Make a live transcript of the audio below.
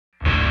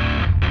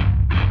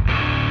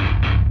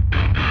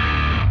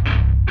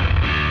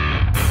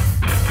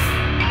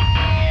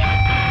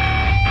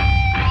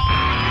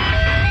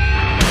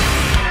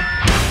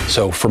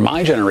So for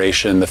my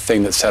generation, the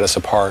thing that set us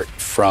apart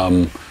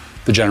from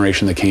the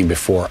generation that came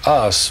before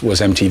us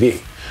was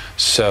MTV.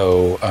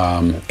 So,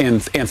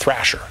 and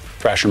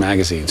Thrasher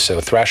magazine. So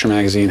Thrasher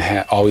magazine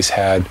always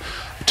had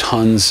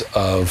tons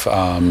of,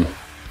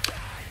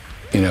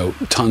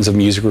 tons of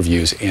music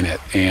reviews in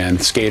it.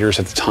 And skaters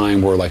at the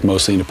time were like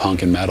mostly into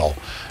punk and metal.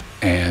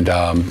 And,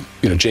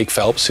 Jake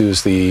Phelps,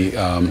 who's the,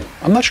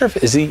 I'm not sure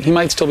if, he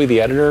might still be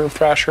the editor of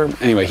Thrasher.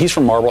 Anyway, he's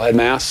from Marblehead,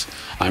 Mass.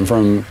 I'm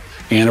from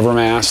Andover,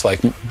 Mass.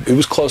 Like, it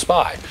was close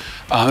by.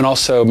 And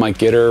also Mike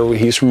Gitter,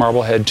 he's from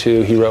Marblehead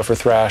too. He wrote for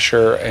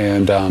Thrasher,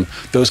 and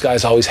those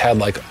guys always had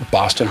like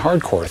Boston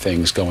hardcore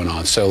things going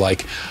on. So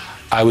like,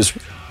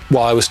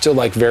 while I was still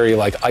like very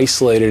like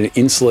isolated and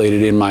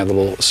insulated in my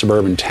little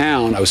suburban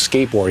town, I was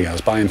skateboarding, I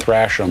was buying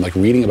Thrasher, I'm like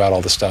reading about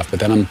all this stuff, but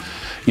then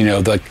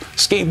like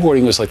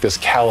skateboarding was like this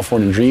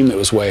California dream that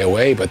was way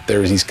away, but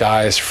there's these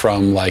guys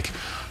from like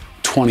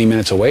 20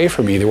 minutes away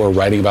from me that were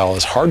writing about all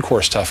this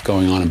hardcore stuff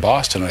going on in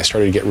Boston, and I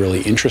started to get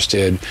really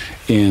interested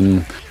in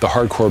the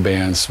hardcore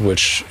bands,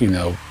 which, it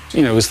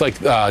was like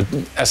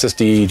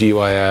SSD,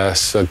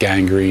 GYS,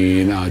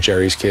 Gangrene,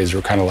 Jerry's Kids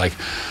were kind of like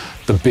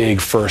the big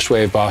first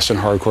wave Boston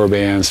hardcore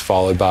bands,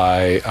 followed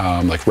by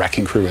like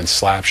Wrecking Crew and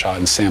Slapshot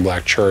and Sam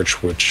Black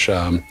Church, which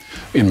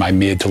in my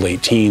mid to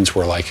late teens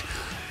were like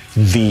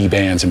the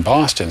bands in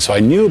Boston. So I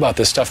knew about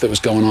this stuff that was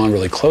going on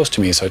really close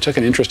to me, so I took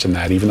an interest in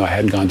that, even though I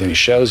hadn't gone to any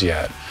shows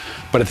yet.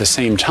 But at the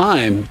same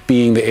time,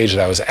 being the age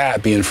that I was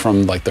at, being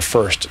from like the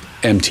first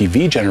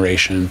MTV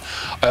generation,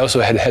 I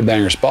also had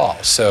Headbangers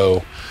Ball.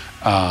 So,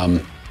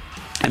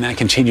 and that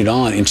continued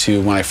on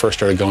into when I first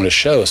started going to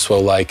shows. So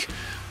like,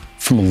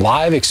 from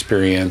live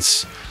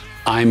experience,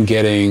 I'm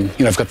getting,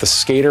 I've got the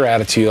skater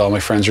attitude, all my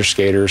friends are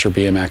skaters or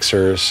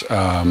BMXers.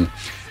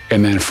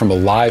 And then from a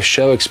live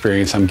show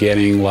experience, I'm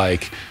getting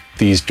like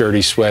these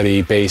dirty,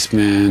 sweaty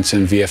basements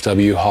and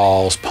VFW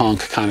halls, punk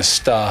kind of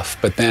stuff.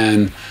 But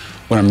then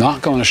when I'm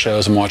not going to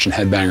shows, I'm watching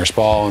Headbangers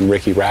Ball and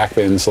Ricky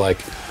Rackman's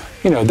like,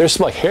 there's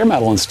some like hair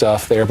metal and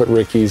stuff there, but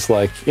Ricky's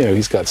like,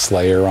 he's got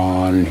Slayer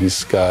on, and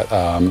he's got,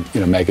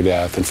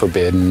 Megadeth and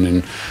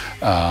Forbidden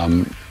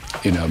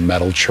and,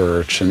 Metal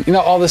Church and,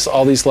 all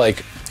these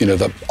like,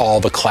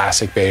 all the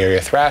classic Bay Area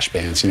thrash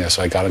bands,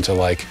 so I got into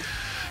like,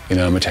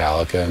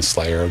 Metallica and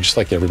Slayer, just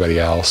like everybody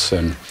else.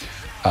 And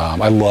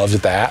I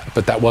loved that,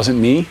 but that wasn't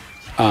me.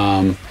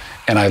 And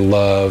I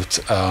loved,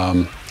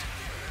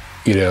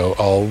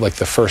 all like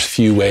the first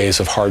few waves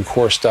of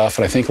hardcore stuff.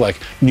 And I think like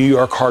New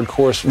York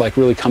hardcore like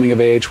really coming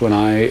of age when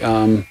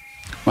I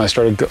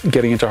started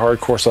getting into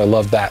hardcore. So I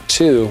loved that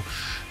too.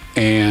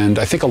 And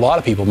I think a lot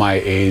of people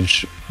my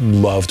age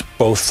loved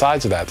both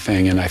sides of that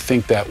thing. And I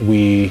think that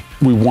we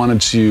wanted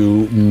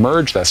to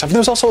merge that stuff. And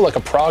there was also like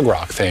a prog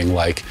rock thing,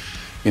 like,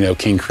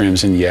 King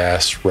Crimson,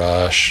 Yes,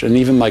 Rush, and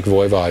even like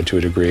Voivod to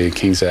a degree,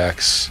 King's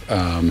X.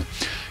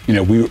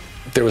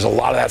 There was a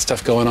lot of that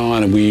stuff going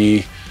on,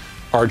 and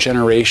our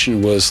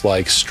generation was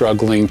like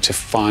struggling to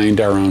find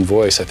our own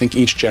voice. I think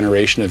each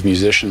generation of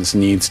musicians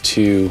needs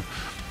to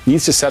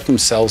set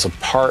themselves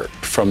apart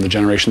from the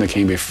generation that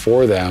came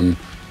before them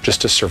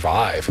just to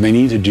survive. And they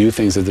need to do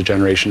things that the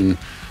generation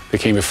that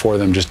came before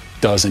them just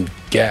doesn't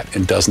get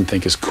and doesn't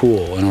think is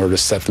cool in order to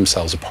set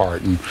themselves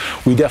apart. And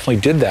we definitely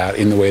did that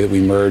in the way that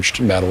we merged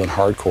metal and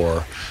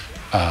hardcore.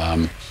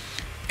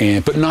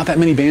 But not that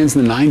many bands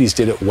in the 90s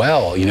did it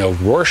well.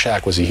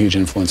 Rorschach was a huge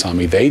influence on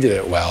me. They did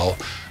it well.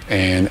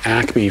 And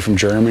Acme from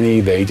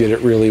Germany, they did it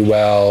really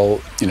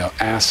well.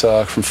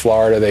 Assuck from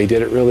Florida, they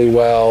did it really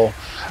well.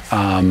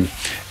 And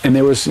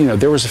there was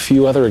a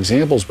few other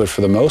examples, but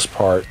for the most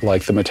part,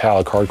 like the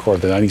metallic hardcore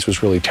of the 90s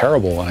was really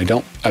terrible. And I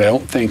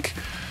don't think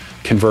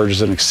Converge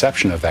is an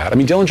exception of that. I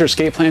mean, Dillinger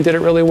Escape Plan did it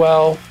really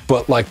well,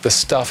 but like the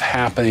stuff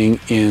happening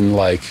in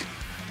like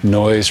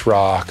noise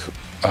rock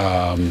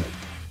and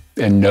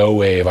no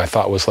wave, I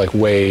thought was like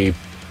way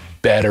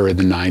better in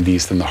the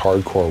 90s than the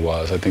hardcore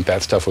was. I think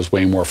that stuff was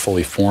way more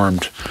fully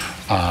formed.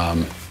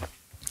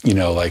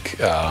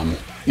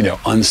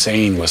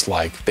 Unsane was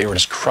like, they were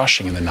just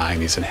crushing in the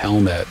 90s, and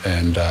Helmet,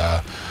 and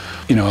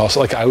also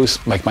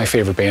like my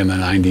favorite band in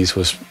the 90s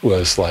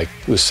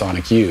was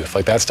Sonic Youth.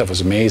 Like that stuff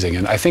was amazing.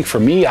 And I think for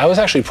me, I was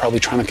actually probably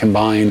trying to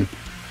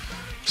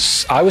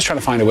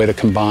find a way to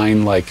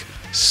combine like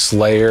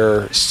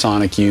Slayer,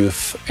 Sonic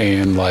Youth,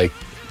 and like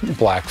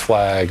Black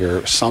Flag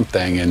or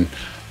something. And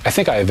I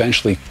think I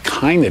eventually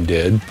kind of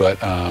did, but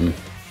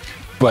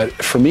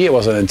for me, it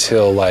wasn't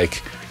until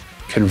like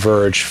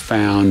Converge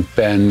found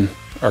Ben,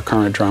 our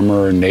current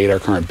drummer, and Nate, our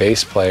current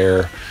bass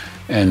player,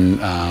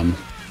 and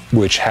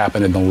which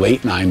happened in the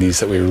late 90s,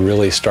 that we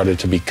really started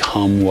to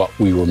become what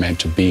we were meant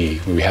to be.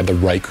 We had the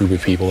right group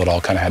of people that all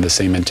kind of had the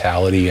same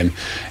mentality and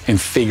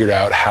figured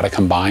out how to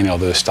combine all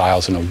those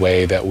styles in a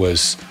way that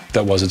was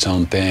its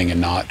own thing,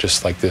 and not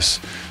just like this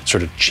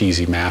sort of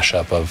cheesy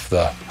mashup of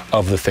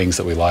the things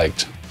that we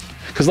liked.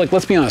 Because like,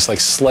 let's be honest, like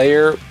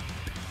Slayer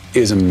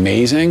is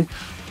amazing,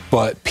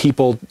 but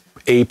people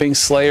aping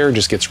Slayer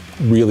just gets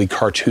really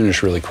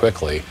cartoonish really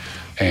quickly.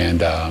 And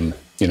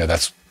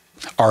that's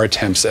our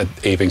attempts at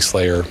aping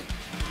Slayer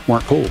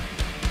weren't cool.